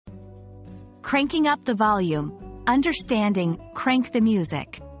Cranking up the volume. Understanding, crank the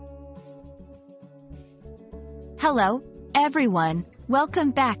music. Hello, everyone.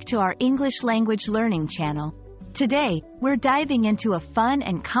 Welcome back to our English language learning channel. Today, we're diving into a fun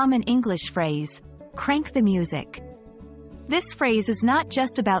and common English phrase, crank the music. This phrase is not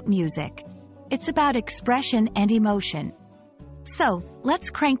just about music. It's about expression and emotion. So, let's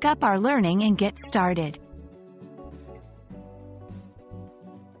crank up our learning and get started.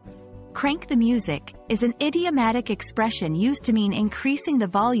 Crank the music is an idiomatic expression used to mean increasing the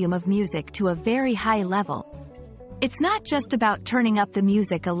volume of music to a very high level. It's not just about turning up the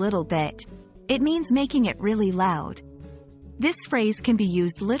music a little bit. It means making it really loud. This phrase can be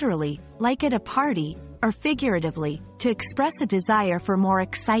used literally, like at a party, or figuratively, to express a desire for more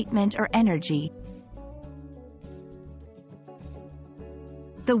excitement or energy.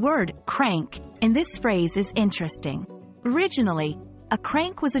 The word crank in this phrase is interesting. Originally, a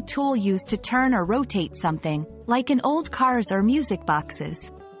crank was a tool used to turn or rotate something, like in old cars or music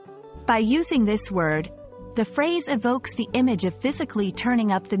boxes. By using this word, the phrase evokes the image of physically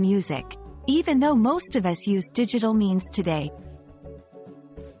turning up the music, even though most of us use digital means today.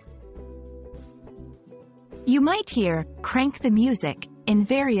 You might hear crank the music in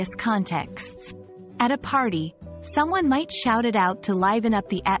various contexts. At a party, someone might shout it out to liven up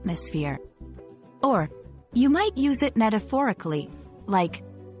the atmosphere. Or, you might use it metaphorically, like,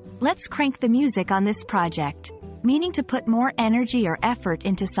 let's crank the music on this project, meaning to put more energy or effort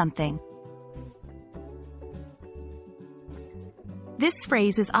into something. This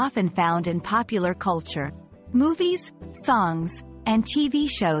phrase is often found in popular culture. Movies, songs, and TV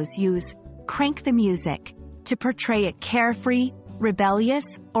shows use crank the music to portray a carefree,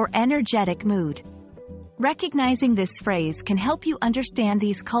 rebellious, or energetic mood. Recognizing this phrase can help you understand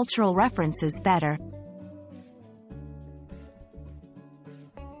these cultural references better.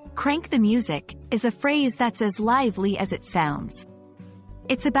 Crank the music is a phrase that's as lively as it sounds.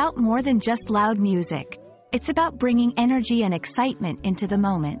 It's about more than just loud music. It's about bringing energy and excitement into the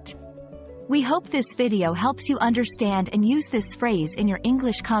moment. We hope this video helps you understand and use this phrase in your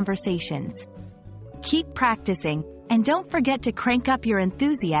English conversations. Keep practicing, and don't forget to crank up your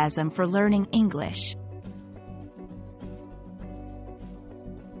enthusiasm for learning English.